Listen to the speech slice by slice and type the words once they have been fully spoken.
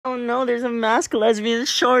Oh no, there's a mask lesbian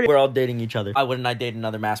short. We're all dating each other. Why wouldn't I date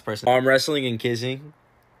another masked person? Arm wrestling and kissing?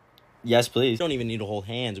 Yes, please. We don't even need to hold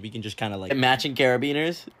hands. We can just kind of like matching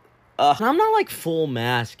carabiners. I'm not like full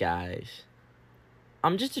mask, guys.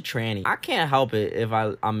 I'm just a tranny. I can't help it if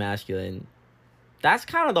I'm masculine. That's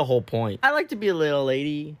kind of the whole point. I like to be a little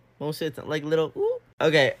lady. Most of the time, like little, ooh.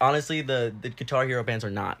 Okay, honestly, the Guitar Hero pants are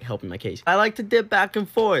not helping my case. I like to dip back and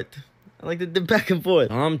forth.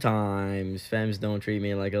 Sometimes femmes don't treat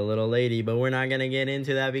me like a little lady, but we're not gonna get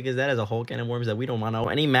into that because that is a whole can of worms that we don't want to know.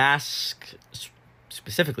 Any mask,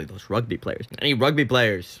 specifically those rugby players. Any rugby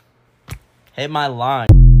players, hit my line.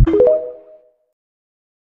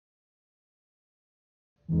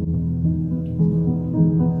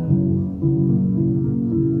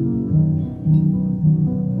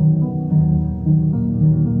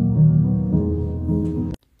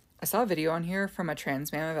 I saw a video on here from a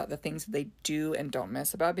trans man about the things that they do and don't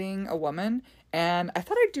miss about being a woman, and I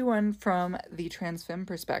thought I'd do one from the transfemme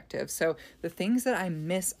perspective. So the things that I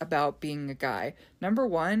miss about being a guy. Number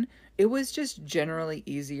one, it was just generally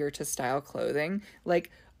easier to style clothing. Like,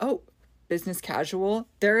 oh, business casual,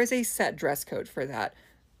 there is a set dress code for that.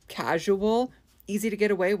 Casual, easy to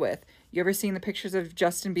get away with. You ever seen the pictures of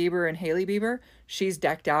Justin Bieber and Hailey Bieber? She's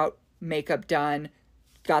decked out, makeup done,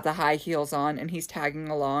 got the high heels on, and he's tagging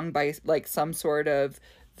along by like some sort of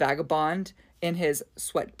vagabond in his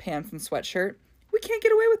sweatpants and sweatshirt. We can't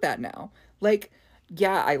get away with that now. Like,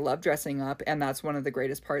 yeah, I love dressing up, and that's one of the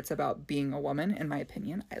greatest parts about being a woman, in my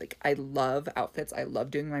opinion. I love outfits. I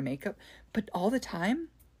love doing my makeup, but all the time,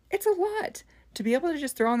 it's a lot. To be able to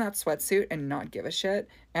just throw on that sweatsuit and not give a shit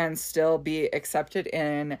and still be accepted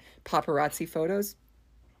in paparazzi photos,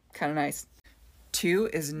 kind of nice. Two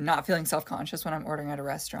is not feeling self-conscious when I'm ordering at a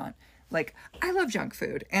restaurant. Like, I love junk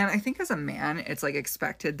food, and I think as a man, it's like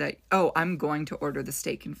expected that, oh, I'm going to order the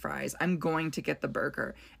steak and fries. I'm going to get the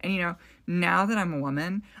burger. And, you know, now that I'm a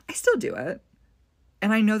woman, I still do it.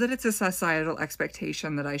 And I know that it's a societal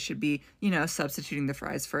expectation that I should be, you know, substituting the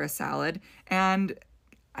fries for a salad. And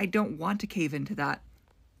I don't want to cave into that,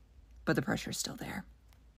 but the pressure's still there.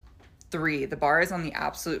 Three, the bar is on the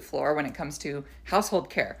absolute floor when it comes to household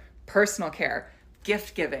care, personal care,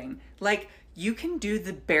 gift giving. Like, you can do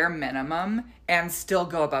the bare minimum and still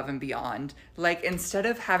go above and beyond. Like, instead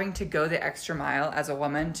of having to go the extra mile as a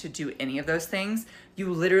woman to do any of those things,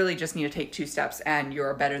 you literally just need to take 2 steps and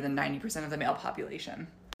you're better than 90% of the male population.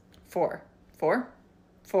 Four.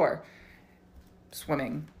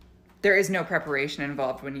 Swimming. There is no preparation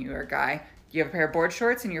involved when you are a guy. You have a pair of board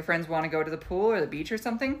shorts and your friends want to go to the pool or the beach or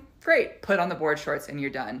something? Great, put on the board shorts and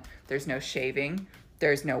you're done. There's no shaving,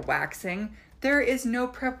 there's no waxing, there is no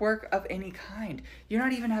prep work of any kind. You're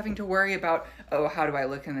not even having to worry about, oh, how do I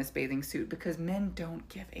look in this bathing suit? Because men don't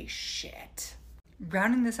give a shit.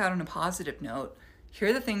 Rounding this out on a positive note, here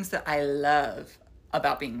are the things that I love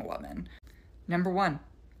about being a woman. Number one,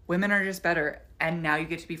 women are just better, and now you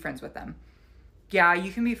get to be friends with them. Yeah,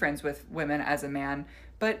 you can be friends with women as a man,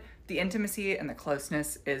 but the intimacy and the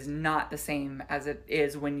closeness is not the same as it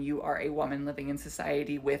is when you are a woman living in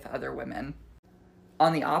society with other women.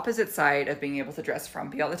 On the opposite side of being able to dress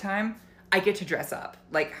frumpy all the time, I get to dress up.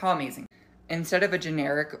 Like, how amazing. Instead of a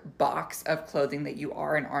generic box of clothing that you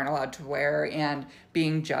are and aren't allowed to wear and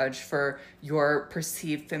being judged for your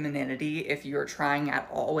perceived femininity if you're trying at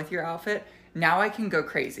all with your outfit, now I can go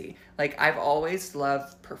crazy. Like, I've always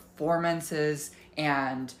loved performances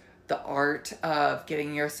and the art of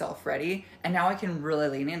getting yourself ready, and now I can really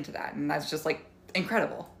lean into that, and that's just like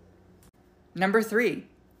incredible. Number three,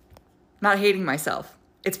 not hating myself.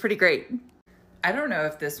 It's pretty great. I don't know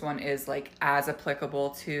if this one is like as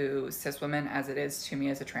applicable to cis women as it is to me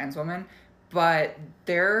as a trans woman, but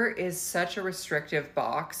there is such a restrictive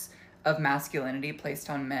box of masculinity placed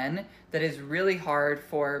on men that is really hard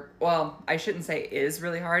for, well, I shouldn't say is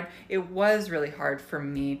really hard. It was really hard for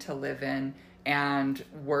me to live in and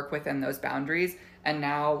work within those boundaries. And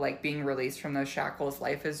now, like, being released from those shackles,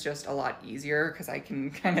 life is just a lot easier because I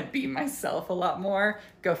can kind of be myself a lot more.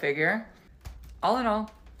 Go figure. All in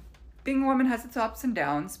all, being a woman has its ups and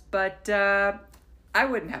downs, but I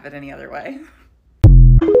wouldn't have it any other way.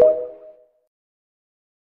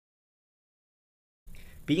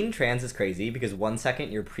 Being trans is crazy because one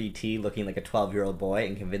second you're pre-T looking like a 12-year-old boy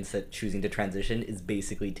and convinced that choosing to transition is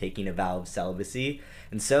basically taking a vow of celibacy,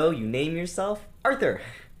 and so you name yourself Arthur.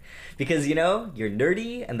 Because, you know, you're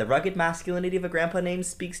nerdy and the rugged masculinity of a grandpa name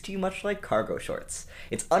speaks to you much like cargo shorts.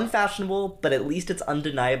 It's unfashionable, but at least it's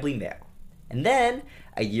undeniably male. And then,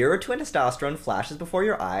 a year or two of testosterone flashes before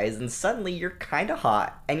your eyes and suddenly you're kinda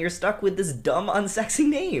hot and you're stuck with this dumb, unsexy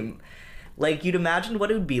name. Like, you'd imagine what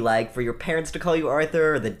it would be like for your parents to call you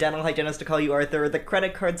Arthur, or the dental hygienist to call you Arthur, or the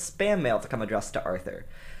credit card spam mail to come addressed to Arthur.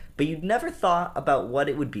 But you'd never thought about what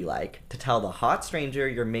it would be like to tell the hot stranger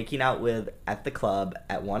you're making out with at the club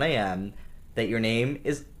at 1 a.m. that your name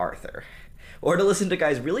is Arthur. Or to listen to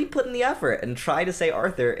guys really put in the effort and try to say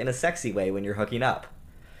Arthur in a sexy way when you're hooking up.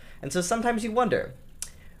 And so sometimes you wonder,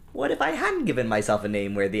 what if I hadn't given myself a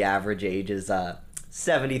name where the average age is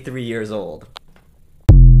 73 years old?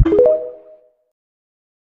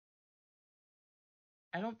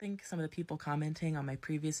 I don't think some of the people commenting on my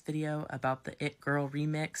previous video about the It Girl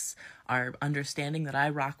remix are understanding that I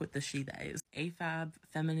rock with the she-theys. AFAB,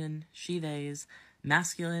 feminine, she-theys,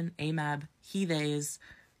 masculine, AMAB, he-theys.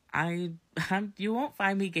 You won't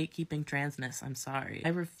find me gatekeeping transness, I'm sorry. I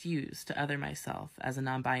refuse to other myself as a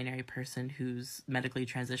non-binary person who's medically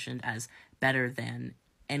transitioned as better than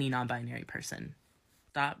any non-binary person.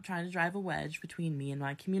 Stop trying to drive a wedge between me and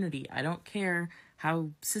my community. I don't care how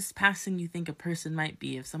cis-passing you think a person might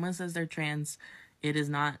be. If someone says they're trans, it is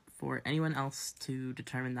not for anyone else to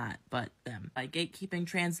determine that but them. By gatekeeping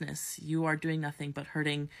transness, you are doing nothing but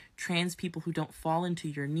hurting trans people who don't fall into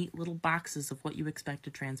your neat little boxes of what you expect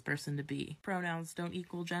a trans person to be. Pronouns don't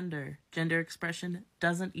equal gender. Gender expression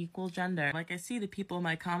doesn't equal gender. Like, I see the people in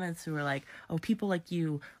my comments who are like, oh, people like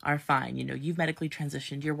you are fine. You know, you've medically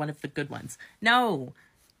transitioned. You're one of the good ones. No.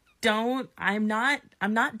 I'm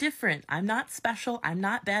not different. I'm not special. I'm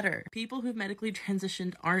not better. People who've medically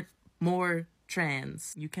transitioned aren't more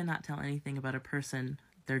trans. You cannot tell anything about a person,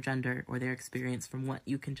 their gender, or their experience from what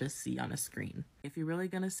you can just see on a screen. If you're really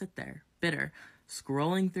gonna sit there, bitter,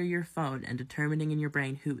 scrolling through your phone and determining in your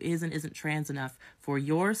brain who is and isn't trans enough for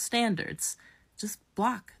your standards, just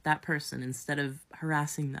block that person instead of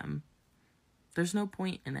harassing them. There's no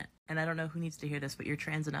point in it. And I don't know who needs to hear this, but you're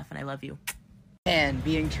trans enough and I love you. And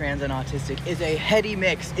being trans and autistic is a heady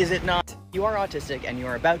mix, is it not? You are autistic and you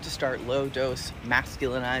are about to start low-dose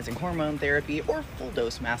masculinizing hormone therapy or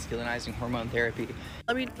full-dose masculinizing hormone therapy.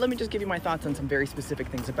 Let me just give you my thoughts on some very specific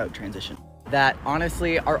things about transition that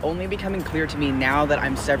honestly are only becoming clear to me now that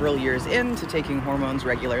I'm several years into taking hormones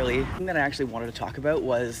regularly. The thing that I actually wanted to talk about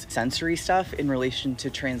was sensory stuff in relation to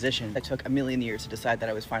transition. It took a million years to decide that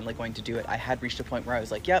I was finally going to do it. I had reached a point where I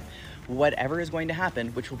was like, yep, whatever is going to happen,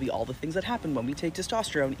 which will be all the things that happen when we take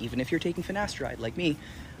testosterone, even if you're taking finasteride like me,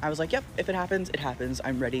 I was like, yep, if it happens, it happens.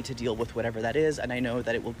 I'm ready to deal with whatever that is. And I know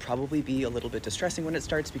that it will probably be a little bit distressing when it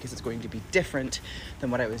starts because it's going to be different than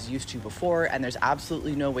what I was used to before. And there's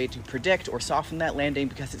absolutely no way to predict or soften that landing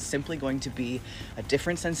because it's simply going to be a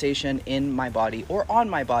different sensation in my body or on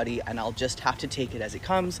my body. And I'll just have to take it as it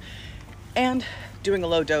comes. And doing a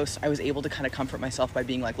low dose, I was able to kind of comfort myself by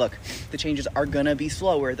being like, look, the changes are gonna be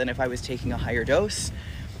slower than if I was taking a higher dose.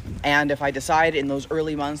 And if I decide in those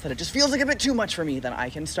early months that it just feels like a bit too much for me, then I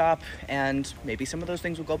can stop and maybe some of those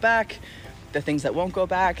things will go back. The things that won't go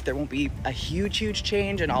back, there won't be a huge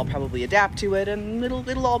change and I'll probably adapt to it and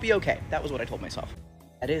it'll all be okay. That was what I told myself.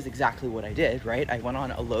 That is exactly what I did, right? I went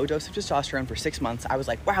on a low dose of testosterone for 6 months. I was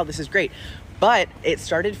like, wow, this is great. But it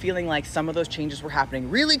started feeling like some of those changes were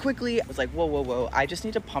happening really quickly. I was like, whoa, I just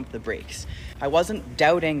need to pump the brakes. I wasn't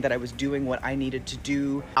doubting that I was doing what I needed to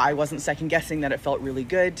do. I wasn't second guessing that it felt really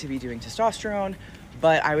good to be doing testosterone,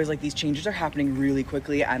 but I was like, these changes are happening really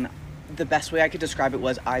quickly and the best way I could describe it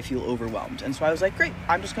was I feel overwhelmed. And so I was like, great,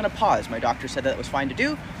 I'm just gonna pause. My doctor said that it was fine to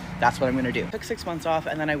do. That's what I'm gonna do. Took 6 months off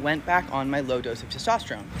and then I went back on my low dose of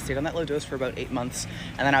testosterone. I stayed on that low dose for about 8 months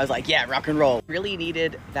and then I was like, yeah, rock and roll. Really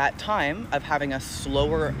needed that time of having a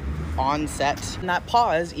slower onset and that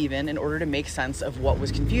pause even in order to make sense of what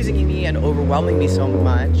was confusing me and overwhelming me so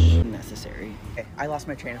much. Necessary. Okay, I lost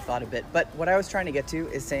my train of thought a bit, but what I was trying to get to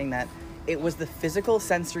is saying that it was the physical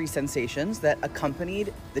sensory sensations that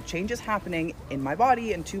accompanied the changes happening in my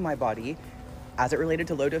body and to my body as it related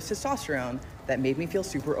to low-dose testosterone that made me feel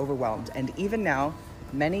super overwhelmed. And even now,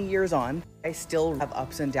 many years on, I still have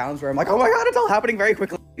ups and downs where I'm like, oh my God, it's all happening very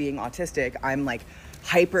quickly. Being autistic, I'm like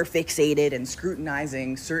hyper fixated and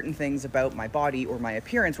scrutinizing certain things about my body or my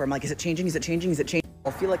appearance where I'm like, is it changing? Is it changing? Is it changing?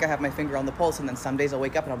 I'll feel like I have my finger on the pulse and then some days I'll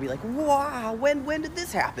wake up and I'll be like, wow, when did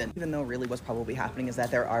this happen? Even though really what's probably happening is that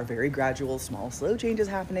there are very gradual, small, slow changes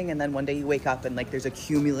happening and then one day you wake up and like there's a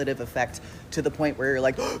cumulative effect to the point where you're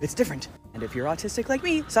like, oh, it's different. And if you're autistic like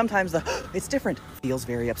me, sometimes the it's different feels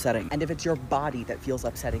very upsetting. And if it's your body that feels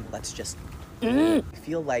upsetting, let's just I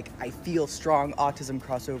feel strong autism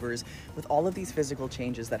crossovers with all of these physical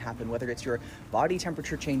changes that happen, whether it's your body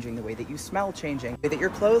temperature changing, the way that you smell changing, the way that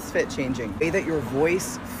your clothes fit changing, the way that your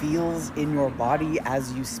voice feels in your body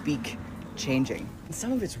as you speak changing. And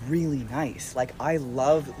some of it's really nice. Like I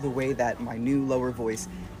love the way that my new lower voice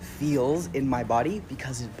feels in my body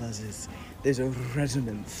because it buzzes. There's a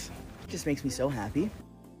resonance. It just makes me so happy.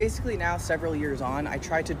 Basically now, several years on, I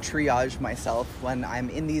try to triage myself when I'm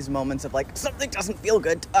in these moments of like, something doesn't feel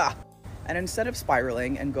good, And instead of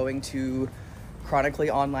spiraling and going to chronically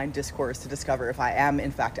online discourse to discover if I am in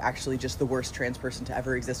fact actually just the worst trans person to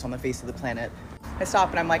ever exist on the face of the planet, I stop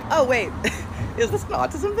and I'm like, oh wait, is this an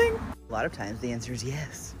autism thing? A lot of times the answer is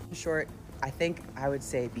yes. In short, I think I would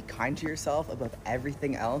say be kind to yourself above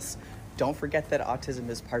everything else. Don't forget that autism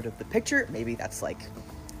is part of the picture. Maybe that's like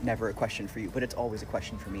never a question for you, but it's always a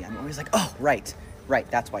question for me. I'm always like, oh, right,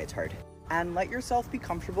 that's why it's hard. And let yourself be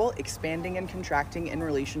comfortable expanding and contracting in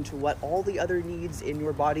relation to what all the other needs in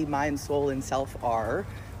your body, mind, soul, and self are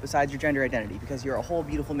besides your gender identity, because you're a whole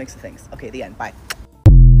beautiful mix of things. Okay, the end, bye.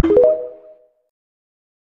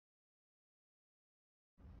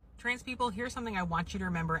 Trans people, here's something I want you to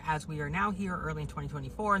remember as we are now here early in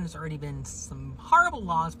 2024, and there's already been some horrible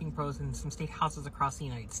laws being proposed in some state houses across the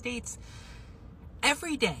United States.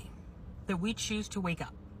 Every day that we choose to wake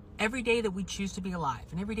up, every day that we choose to be alive,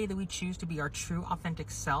 and every day that we choose to be our true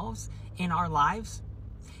authentic selves in our lives,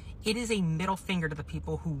 it is a middle finger to the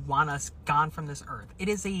people who want us gone from this earth. It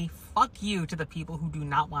is a fuck you to the people who do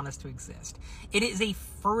not want us to exist. It is a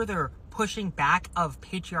further pushing back of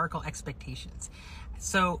patriarchal expectations.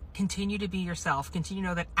 So continue to be yourself. Continue to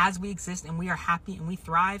know that as we exist and we are happy and we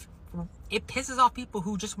thrive, it pisses off people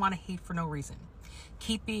who just want to hate for no reason.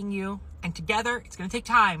 Keep being you, and together, it's going to take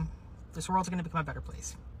time. This world's going to become a better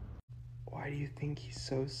place. Why do you think he's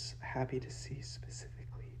so happy to see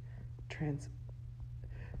specifically trans?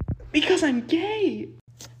 Because I'm gay!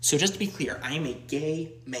 So just to be clear, I am a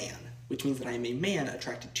gay man, which means that I am a man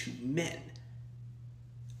attracted to men.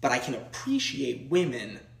 But I can appreciate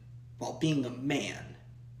women while being a man.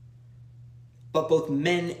 But both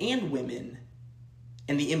men and women,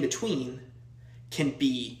 and the in-between, can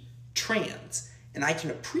be trans. And I can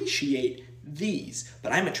appreciate these,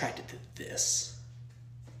 but I'm attracted to this.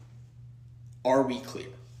 Are we clear?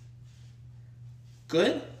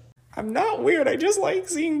 Good? I'm not weird, I just like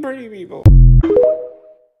seeing pretty people.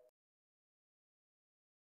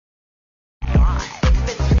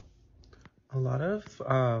 A lot of,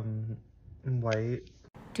 white...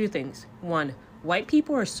 Two things. One, white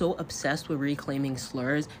people are so obsessed with reclaiming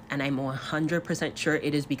slurs, and I'm 100% sure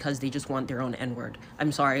it is because they just want their own N-word.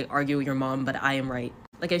 I'm sorry, argue with your mom, but I am right.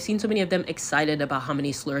 Like, I've seen so many of them excited about how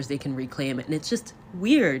many slurs they can reclaim, and it's just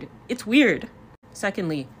weird. It's weird.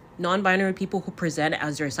 Secondly, non-binary people who present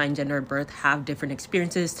as their assigned gender at birth have different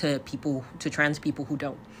experiences to trans people who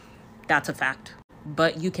don't. That's a fact.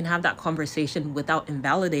 But you can have that conversation without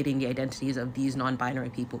invalidating the identities of these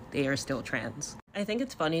non-binary people. They are still trans. I think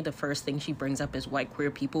it's funny the first thing she brings up is white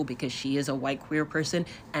queer people because she is a white queer person,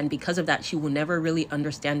 and because of that she will never really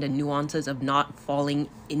understand the nuances of not falling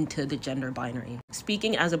into the gender binary.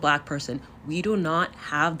 Speaking as a black person, we do not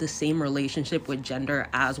have the same relationship with gender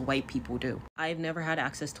as white people do. I've never had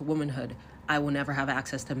access to womanhood. I will never have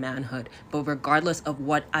access to manhood, but regardless of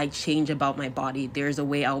what I change about my body, there's a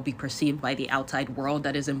way I will be perceived by the outside world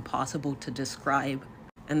that is impossible to describe.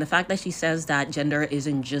 And the fact that she says that gender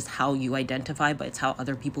isn't just how you identify, but it's how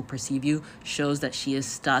other people perceive you, shows that she is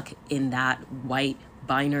stuck in that white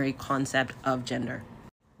binary concept of gender.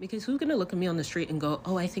 Because who's gonna look at me on the street and go,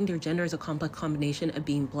 oh, I think their gender is a complex combination of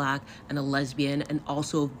being black and a lesbian and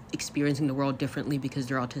also experiencing the world differently because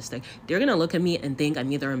they're autistic. They're gonna look at me and think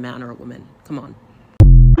I'm either a man or a woman. Come on.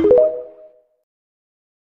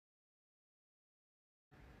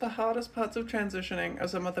 The hardest parts of transitioning are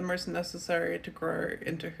some of the most necessary to grow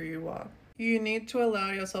into who you are. You need to allow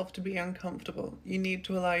yourself to be uncomfortable. You need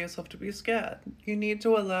to allow yourself to be scared. You need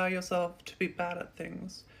to allow yourself to be bad at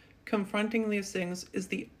things. Confronting these things is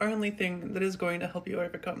the only thing that is going to help you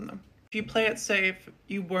overcome them. If you play it safe,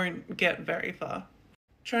 you won't get very far.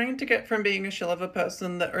 Trying to get from being a shell of a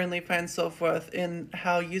person that only finds self-worth in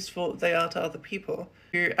how useful they are to other people,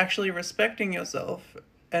 to actually respecting yourself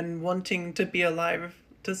and wanting to be alive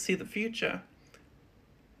to see the future.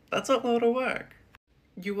 That's a lot of work.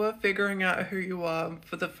 You are figuring out who you are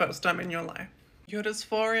for the first time in your life. Your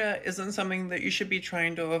dysphoria isn't something that you should be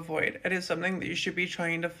trying to avoid. It is something that you should be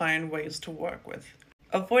trying to find ways to work with.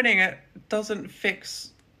 Avoiding it doesn't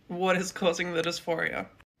fix what is causing the dysphoria.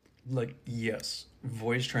 Like, yes,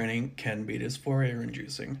 voice training can be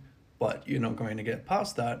dysphoria-inducing, but you're not going to get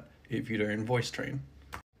past that if you don't voice train.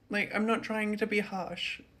 Like, I'm not trying to be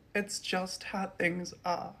harsh. It's just how things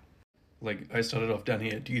are. Like, I started off down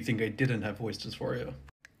here. Do you think I didn't have voice dysphoria?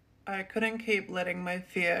 I couldn't keep letting my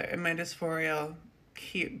fear and my dysphoria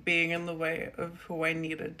keep being in the way of who I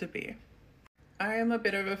needed to be. I am a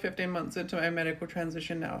bit over 15 months into my medical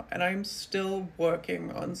transition now, and I'm still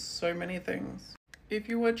working on so many things. If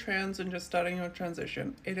you are trans and just starting your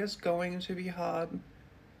transition, it is going to be hard,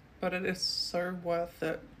 but it is so worth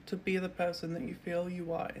it to be the person that you feel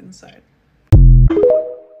you are inside.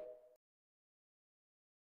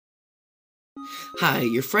 Hi,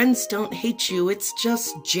 your friends don't hate you, it's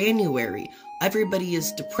just January. Everybody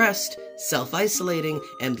is depressed, self-isolating,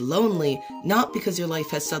 and lonely, not because your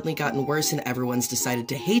life has suddenly gotten worse and everyone's decided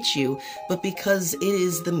to hate you, but because it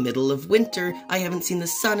is the middle of winter, I haven't seen the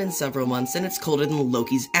sun in several months, and it's colder than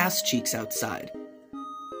Loki's ass cheeks outside.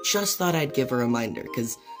 Just thought I'd give a reminder,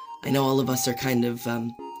 because I know all of us are kind of,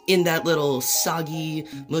 in that little soggy,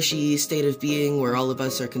 mushy state of being where all of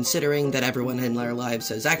us are considering that everyone in our lives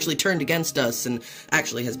has actually turned against us and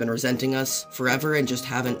actually has been resenting us forever and just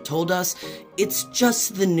haven't told us. It's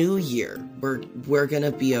just the new year. We're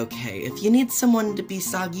gonna be okay. If you need someone to be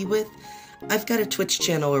soggy with, I've got a Twitch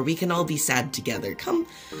channel where we can all be sad together. Come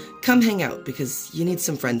hang out, because you need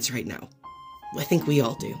some friends right now. I think we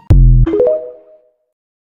all do.